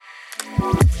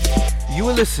You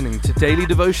are listening to Daily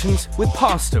Devotions with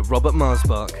Pastor Robert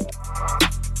Marsbach.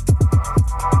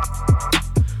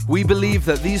 We believe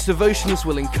that these devotions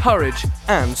will encourage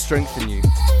and strengthen you.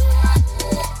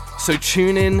 So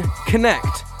tune in,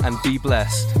 connect, and be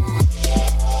blessed.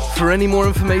 For any more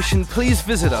information, please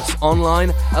visit us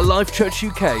online at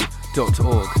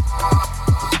lifechurchuk.org.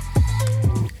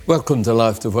 Welcome to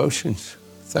Life Devotions.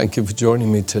 Thank you for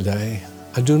joining me today.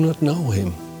 I do not know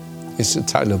him. It's the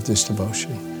title of this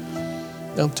devotion.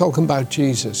 I'm talking about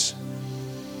Jesus.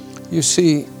 You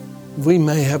see, we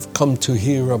may have come to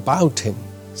hear about him.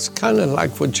 It's kind of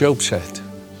like what Job said.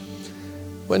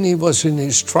 When he was in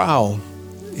his trial,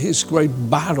 his great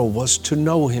battle was to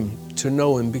know him,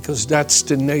 because that's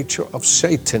the nature of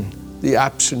Satan, the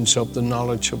absence of the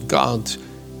knowledge of God.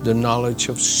 The knowledge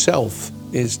of self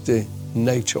is the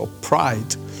nature of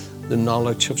pride, the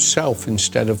knowledge of self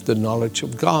instead of the knowledge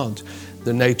of God.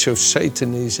 The nature of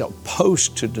Satan is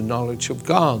opposed to the knowledge of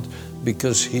God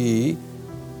because he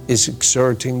is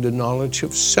exerting the knowledge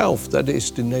of self. That is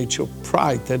the nature of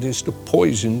pride. That is the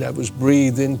poison that was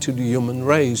breathed into the human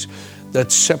race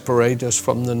that separates us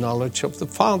from the knowledge of the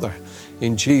Father.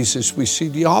 In Jesus, we see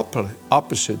the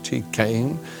opposite. He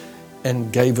came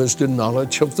and gave us the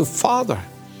knowledge of the Father.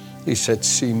 He said,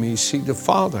 see me, see the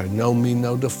Father. Know me,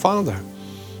 know the Father.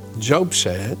 Job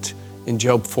said in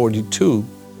Job 42,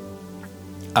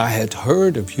 I had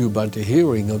heard of you by the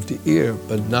hearing of the ear,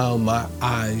 but now my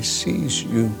eye sees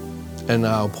you, and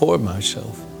I abhor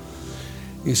myself.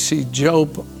 You see,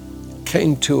 Job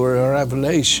came to a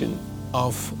revelation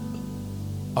of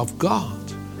God.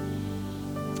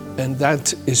 And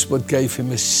that is what gave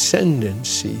him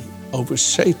ascendancy over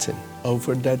Satan,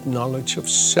 over that knowledge of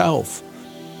self.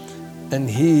 And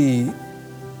he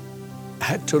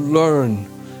had to learn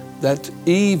that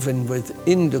even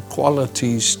within the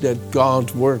qualities that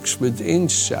God works within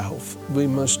self, we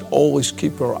must always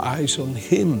keep our eyes on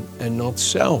him and not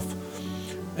self.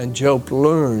 And Job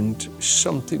learned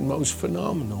something most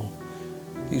phenomenal.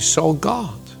 He saw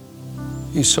God.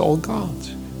 He saw God.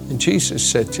 And Jesus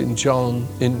said in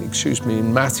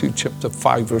Matthew chapter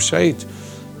 5, verse 8,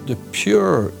 the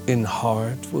pure in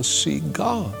heart will see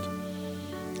God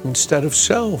instead of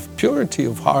self. Purity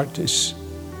of heart is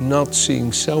not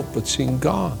seeing self, but seeing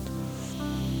God.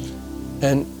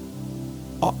 And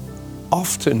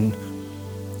often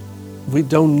we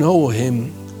don't know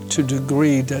him to the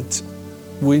degree that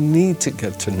we need to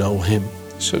get to know him.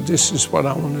 So this is what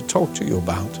I want to talk to you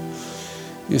about.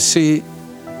 You see,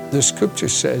 the scripture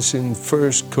says in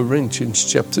 1 Corinthians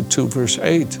chapter 2, verse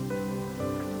 8,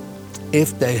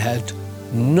 if they had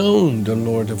known the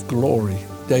Lord of glory,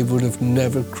 they would have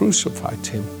never crucified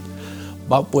him.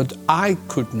 But what eye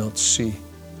could not see,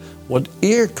 what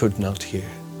ear could not hear,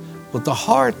 what the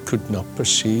heart could not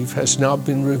perceive has now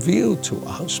been revealed to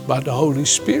us by the Holy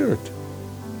Spirit.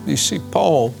 You see,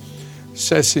 Paul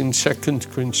says in 2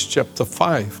 Corinthians chapter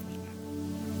 5,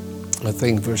 I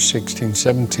think verse 16,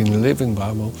 17, Living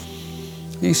Bible,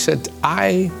 he said,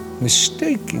 I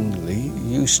mistakenly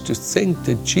used to think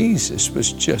that Jesus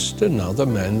was just another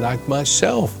man like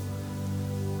myself.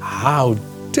 How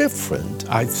different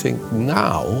I think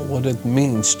now what it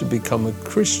means to become a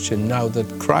Christian now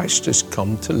that Christ has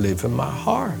come to live in my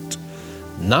heart.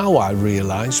 Now I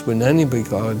realize when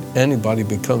anybody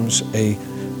becomes a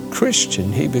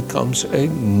Christian, he becomes a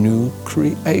new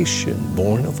creation,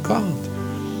 born of God.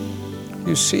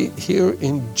 You see, here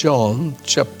in John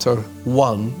chapter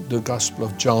 1, the Gospel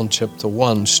of John chapter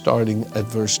 1, starting at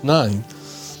verse 9,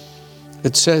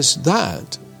 it says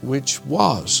that which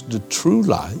was the true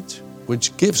light,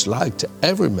 which gives light to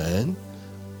every man,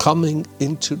 coming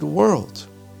into the world.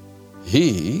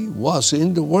 He was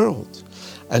in the world,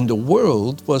 and the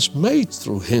world was made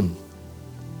through him,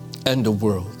 and the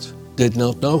world did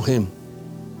not know him.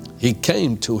 He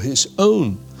came to his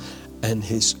own, and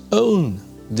his own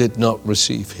did not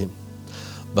receive him.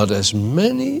 But as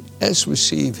many as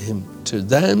receive him, to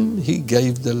them he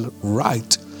gave the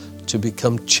right to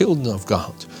become children of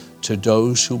God, to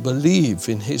those who believe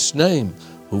in his name,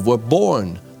 who were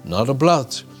born not of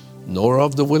blood, nor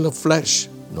of the will of flesh,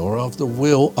 nor of the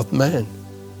will of man,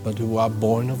 but who are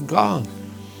born of God.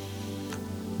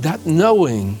 That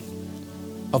knowing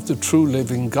of the true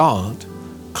living God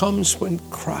comes when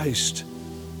Christ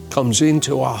comes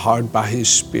into our heart by his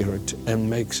Spirit and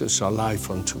makes us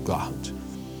alive unto God.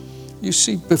 You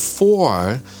see,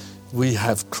 before we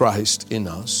have Christ in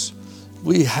us,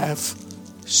 we have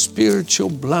spiritual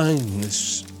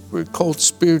blindness. We're called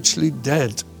spiritually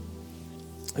dead.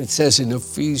 It says in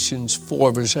Ephesians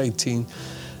 4, verse 18,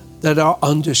 that our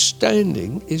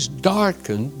understanding is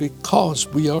darkened because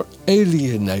we are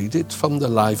alienated from the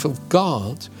life of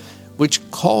God which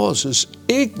causes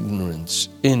ignorance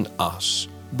in us,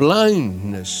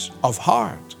 blindness of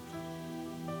heart.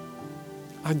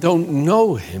 I don't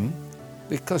know him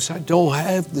because I don't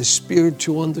have the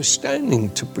spiritual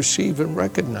understanding to perceive and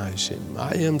recognize him.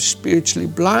 I am spiritually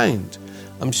blind.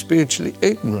 I'm spiritually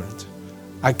ignorant.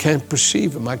 I can't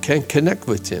perceive him. I can't connect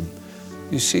with him.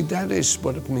 You see, that is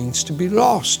what it means to be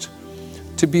lost.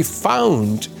 To be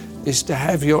found is to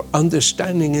have your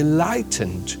understanding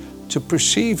enlightened, to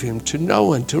perceive him, to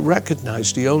know and to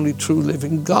recognize the only true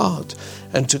living God,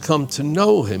 and to come to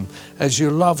know him as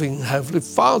your loving Heavenly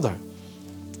Father.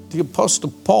 The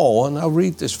Apostle Paul, and I'll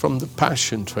read this from the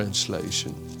Passion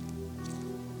Translation.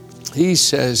 He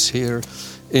says here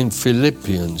in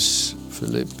Philippians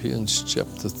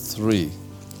chapter 3.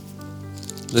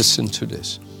 Listen to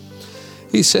this.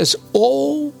 He says,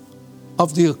 all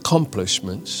of the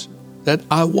accomplishments that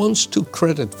I once took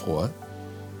credit for,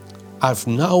 I've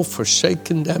now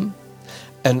forsaken them,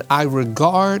 and I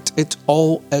regard it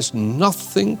all as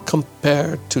nothing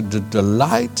compared to the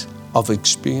delight of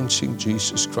experiencing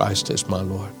Jesus Christ as my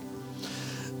Lord.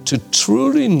 To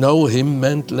truly know him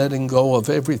meant letting go of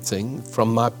everything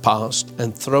from my past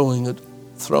and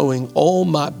throwing all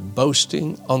my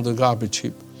boasting on the garbage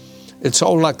heap. It's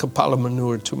all like a pile of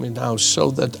manure to me now,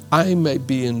 so that I may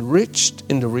be enriched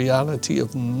in the reality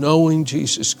of knowing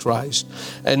Jesus Christ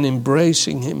and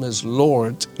embracing him as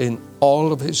Lord in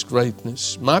all of his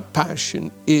greatness. My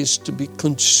passion is to be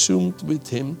consumed with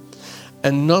him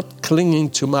and not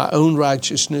clinging to my own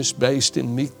righteousness based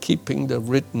in me keeping the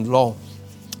written law.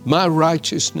 My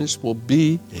righteousness will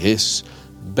be his,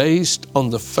 based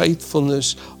on the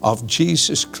faithfulness of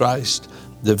Jesus Christ,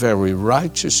 the very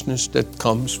righteousness that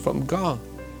comes from God.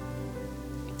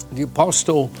 The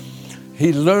apostle,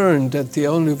 he learned that the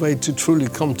only way to truly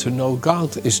come to know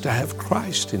God is to have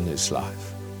Christ in his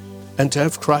life and to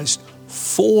have Christ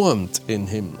formed in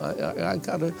him. I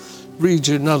got to read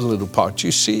you another little part.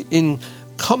 You see, in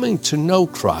coming to know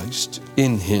Christ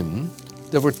in him,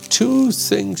 there were two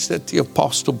things that the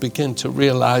apostle began to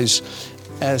realize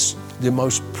as the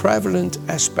most prevalent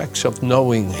aspects of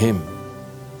knowing him.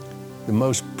 The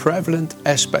most prevalent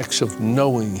aspects of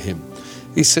knowing him.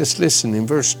 He says, listen, in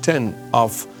verse 10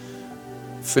 of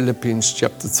Philippians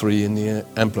chapter 3 in the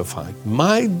Amplified,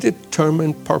 my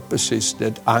determined purpose is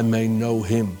that I may know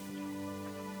him,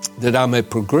 that I may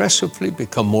progressively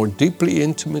become more deeply,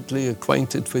 intimately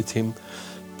acquainted with him,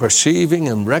 perceiving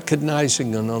and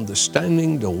recognizing and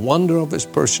understanding the wonder of his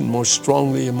person more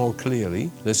strongly and more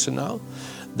clearly. Listen now.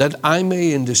 That I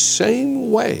may in the same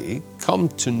way come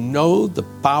to know the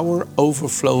power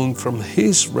overflowing from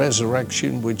his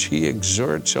resurrection, which he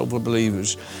exerts over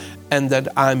believers, and that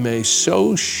I may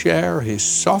so share his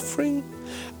suffering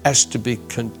as to be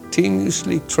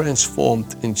continuously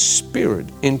transformed in spirit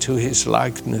into his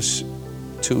likeness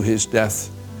to his death,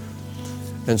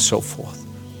 and so forth.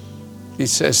 He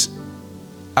says,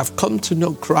 I've come to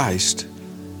know Christ,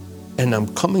 and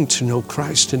I'm coming to know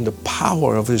Christ in the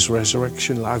power of his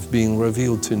resurrection life being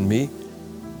revealed in me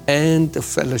and the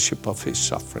fellowship of his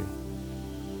suffering.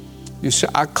 You see,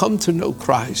 I come to know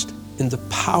Christ in the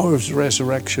power of his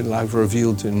resurrection life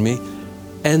revealed in me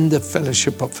and the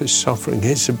fellowship of his suffering,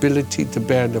 his ability to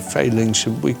bear the failings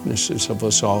and weaknesses of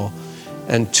us all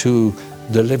and to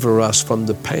deliver us from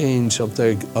the pains of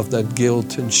that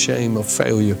guilt and shame of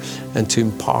failure, and to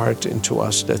impart into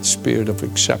us that spirit of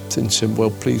acceptance and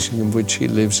well-pleasing in which he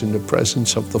lives in the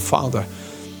presence of the Father.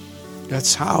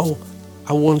 That's how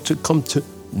I want to come to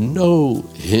know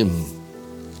him.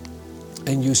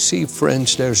 And you see,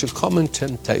 friends, there's a common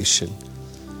temptation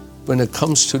when it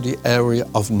comes to the area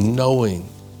of knowing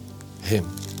him.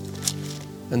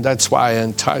 And that's why I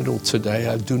entitled today,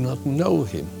 I Do Not Know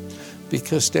Him.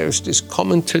 Because there's this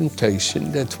common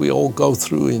temptation that we all go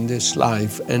through in this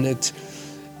life, and it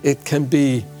can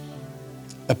be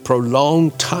a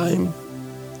prolonged time,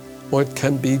 or it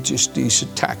can be just these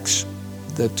attacks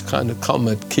that kind of come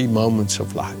at key moments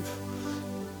of life.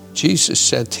 Jesus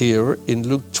said here in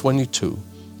Luke 22,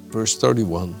 verse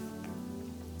 31,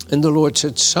 and the Lord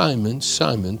said, Simon,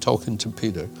 Simon, talking to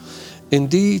Peter,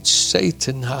 indeed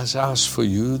Satan has asked for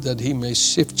you that he may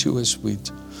sift you as wheat,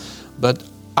 but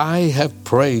I have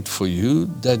prayed for you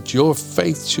that your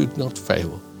faith should not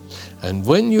fail. And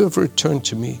when you have returned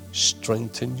to me,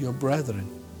 strengthen your brethren.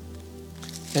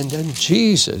 And then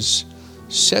Jesus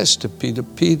says to Peter,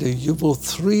 Peter, you will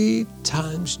 3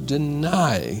 times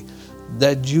deny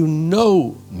that you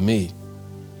know me.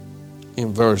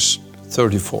 In verse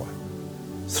 34.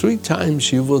 3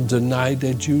 times you will deny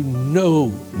that you know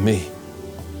me.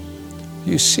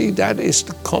 You see, that is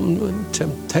the common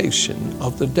temptation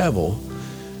of the devil,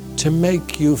 to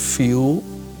make you feel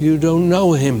You don't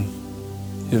know him.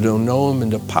 You don't know him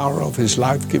in the power of his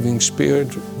life-giving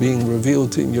Spirit being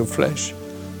revealed in your flesh.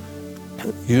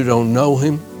 You don't know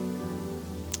him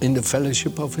in the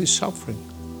fellowship of his suffering.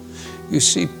 You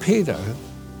see, Peter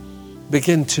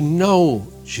began to know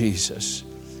Jesus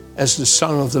as the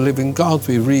Son of the living God.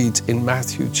 We read in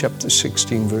Matthew chapter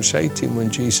 16, verse 18, when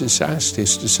Jesus asked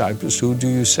his disciples, "Who do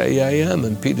you say I am?"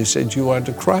 And Peter said, "You are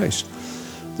the Christ,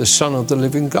 the Son of the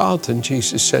living God." And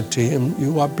Jesus said to him,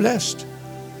 "You are blessed,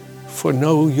 for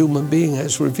no human being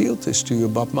has revealed this to you,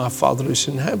 but my Father is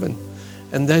in heaven."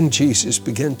 And then Jesus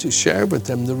began to share with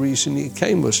them the reason he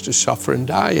came was to suffer and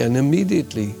die. And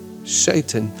immediately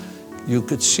Satan, you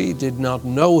could see, did not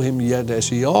know him yet as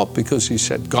he ought, because he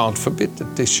said, "God forbid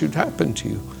that this should happen to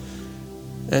you."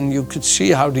 And you could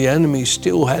see how the enemy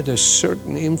still had a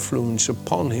certain influence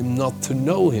upon him not to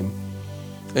know him.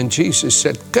 And Jesus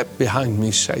said, "Get behind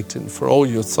me, Satan, for all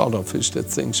you thought of is the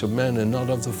things of men and not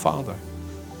of the Father."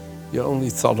 You only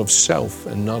thought of self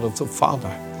and not of the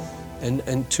Father.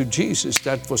 And to Jesus,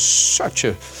 that was such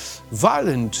a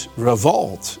violent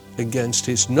revolt against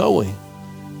his knowing.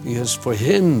 Because for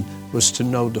him was to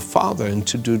know the Father and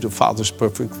to do the Father's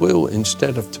perfect will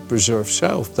instead of to preserve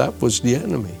self. That was the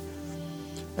enemy.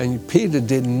 And Peter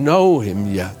didn't know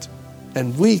him yet.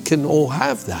 And we can all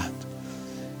have that.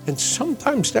 And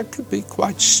sometimes that could be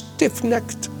quite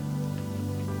stiff-necked,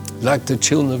 like the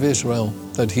children of Israel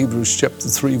that Hebrews chapter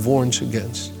 3 warns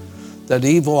against. That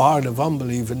evil heart of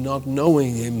unbelief and not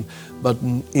knowing him, but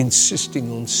insisting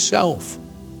on self,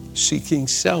 seeking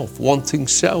self, wanting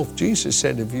self. Jesus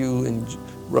said, if you, in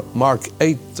Mark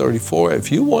 8:34,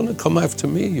 if you want to come after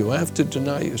me, you have to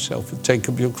deny yourself and take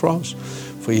up your cross.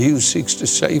 For he who seeks to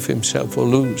save himself will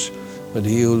lose, but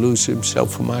he who loses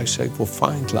himself for my sake will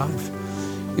find life.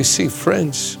 You see,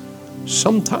 friends,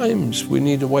 sometimes we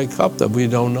need to wake up that we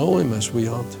don't know him as we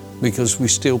ought, because we're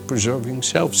still preserving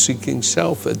self, seeking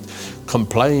self, and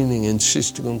complaining,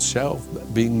 insisting on self,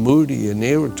 being moody and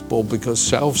irritable because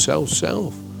self.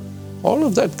 All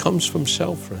of that comes from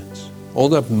self, friends. All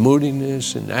that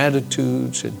moodiness and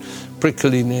attitudes and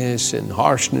prickliness and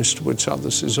harshness towards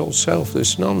others is all self.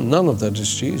 There's none of that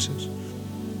is Jesus.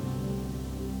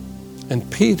 And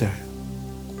Peter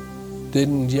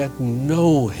didn't yet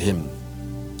know him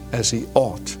as he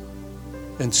ought.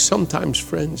 And sometimes,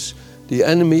 friends, the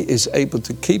enemy is able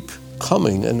to keep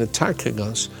coming and attacking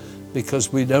us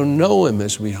because we don't know him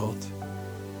as we ought.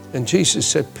 And Jesus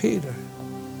said, Peter,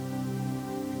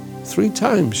 3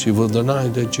 times you will deny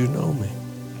that you know me.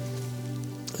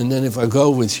 And then if I go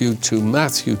with you to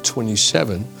Matthew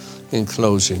 27 in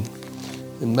closing,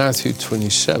 in Matthew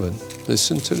 27,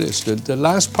 listen to this. The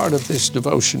last part of this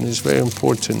devotion is very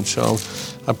important, so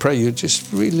I pray you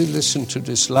just really listen to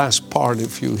this last part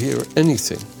if you hear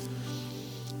anything.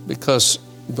 Because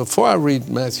before I read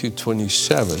Matthew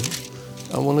 27,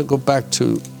 I want to go back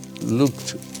to Luke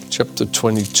chapter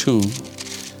 22,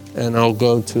 and I'll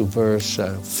go to verse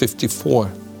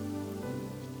 54.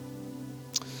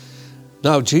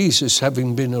 Now Jesus,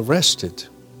 having been arrested,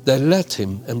 they led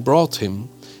him and brought him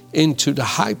into the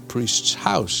high priest's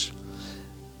house.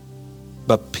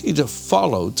 But Peter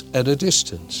followed at a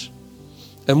distance.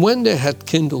 And when they had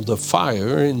kindled a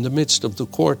fire in the midst of the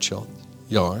courtyard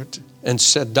and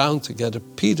sat down together,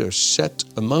 Peter sat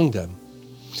among them.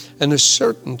 And a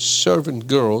certain servant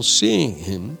girl, seeing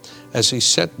him as he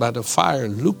sat by the fire,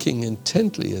 looking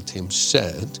intently at him,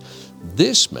 said,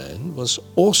 "This man was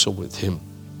also with him."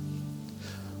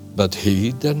 But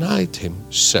he denied him,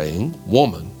 saying,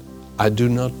 "Woman, I do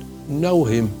not know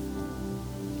him."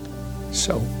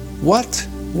 So, what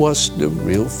was the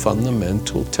real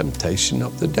fundamental temptation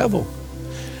of the devil?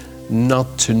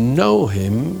 Not to know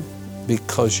him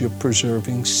because you're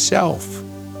preserving self.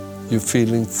 You're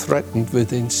feeling threatened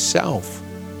within self.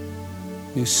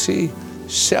 You see,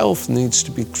 self needs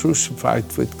to be crucified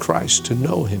with Christ to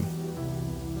know him.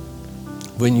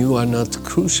 When you are not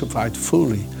crucified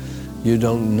fully, you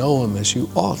don't know him as you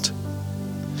ought.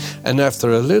 And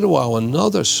after a little while,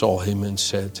 another saw him and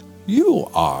said, "You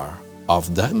are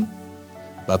of them."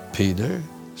 But Peter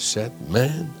said,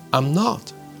 "Man, I'm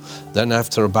not." Then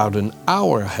after about an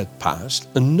hour had passed,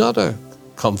 another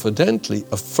confidently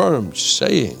affirmed,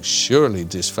 saying, "Surely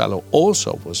this fellow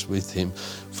also was with him,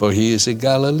 for he is a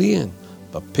Galilean."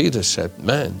 But Peter said,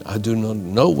 "Man, I do not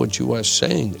know what you are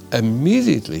saying."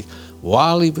 Immediately,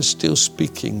 while he was still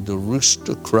speaking, the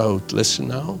rooster crowed. Listen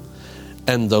now.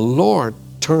 And the Lord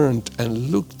turned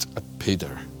and looked at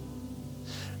Peter.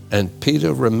 And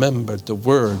Peter remembered the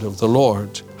word of the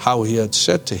Lord, how he had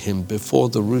said to him, "Before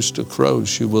the rooster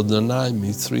crows, you will deny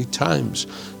me 3 times.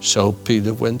 So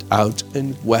Peter went out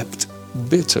and wept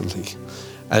bitterly.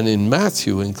 And in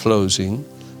Matthew, in closing,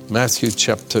 Matthew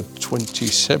chapter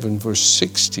 27, verse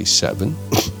 67.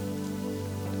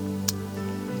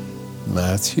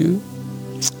 Matthew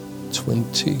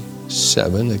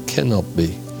 27, it cannot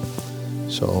be.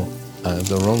 So,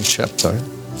 the wrong chapter.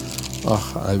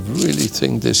 I really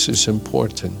think this is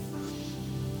important.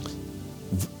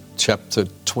 Chapter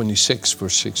 26,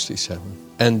 verse 67.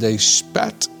 And they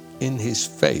spat in his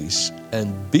face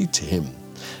and beat him,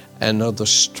 and others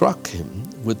struck him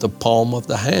with the palm of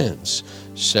the hands,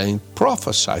 saying,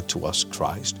 Prophesy to us,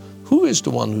 Christ. Who is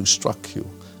the one who struck you?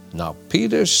 Now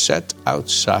Peter sat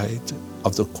outside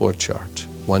of the courtyard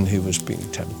when he was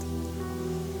being tempted.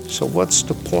 So what's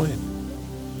the point?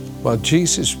 While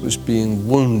Jesus was being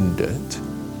wounded,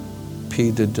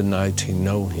 Peter denied he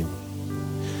knew him.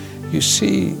 You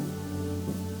see,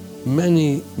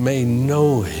 many may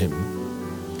know him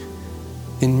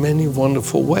in many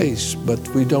wonderful ways, but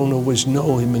we don't always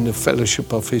know him in the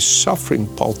fellowship of his suffering,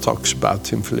 Paul talks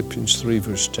about in Philippians 3,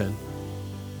 verse 10.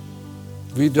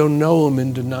 We don't know him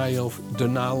in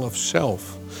denial of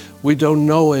self. We don't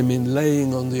know him in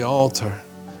laying on the altar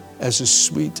as a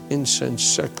sweet incense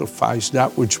sacrifice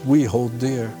that which we hold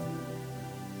dear,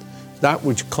 that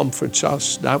which comforts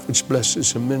us, that which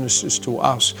blesses and ministers to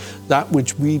us, that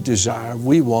which we desire,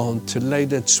 we want to lay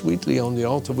that sweetly on the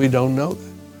altar. We don't know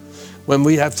that. When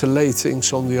we have to lay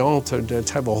things on the altar that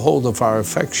have a hold of our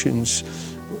affections,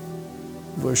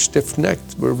 we're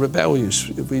stiff-necked, we're rebellious.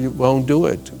 We won't do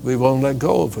it. We won't let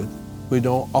go of it. We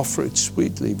don't offer it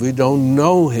sweetly. We don't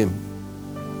know him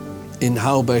in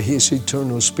how by his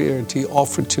eternal Spirit he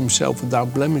offered himself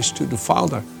without blemish to the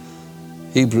Father.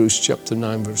 Hebrews chapter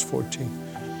 9, verse 14.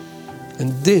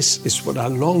 And this is what I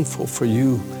long for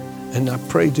you. And I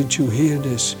pray that you hear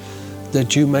this,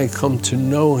 that you may come to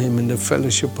know him in the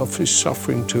fellowship of his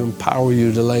suffering, to empower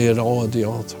you to lay it all at the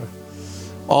altar.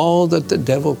 All that the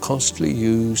devil constantly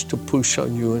used to push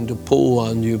on you and to pull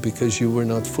on you because you were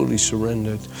not fully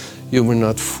surrendered. You were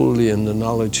not fully in the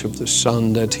knowledge of the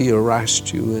Son, that he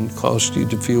harassed you and caused you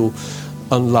to feel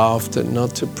unloved and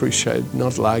not appreciated,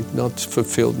 not liked, not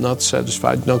fulfilled, not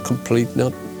satisfied, not complete,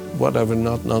 not whatever,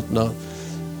 not.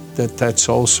 That's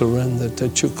all surrendered,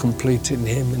 that you're complete in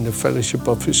him, in the fellowship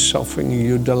of his suffering.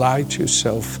 You delight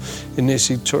yourself in his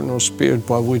eternal Spirit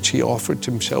by which he offered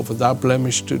himself without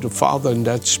blemish to the Father, and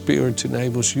that Spirit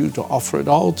enables you to offer it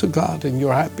all to God, and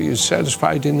you're happy and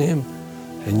satisfied in him,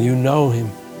 and you know him.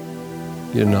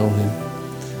 You know him.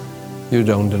 You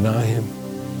don't deny him.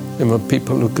 And when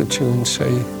people look at you and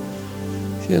say,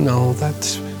 you know,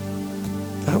 that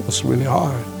was really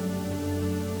hard,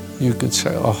 you could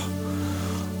say, oh,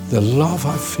 the love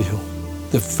I feel,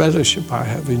 the fellowship I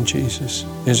have in Jesus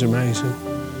is amazing.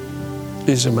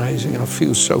 It's amazing. I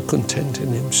feel so content in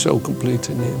him, so complete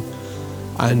in him.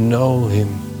 I know him.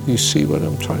 You see what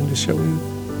I'm trying to show you?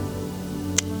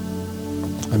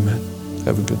 Amen.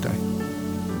 Have a good day.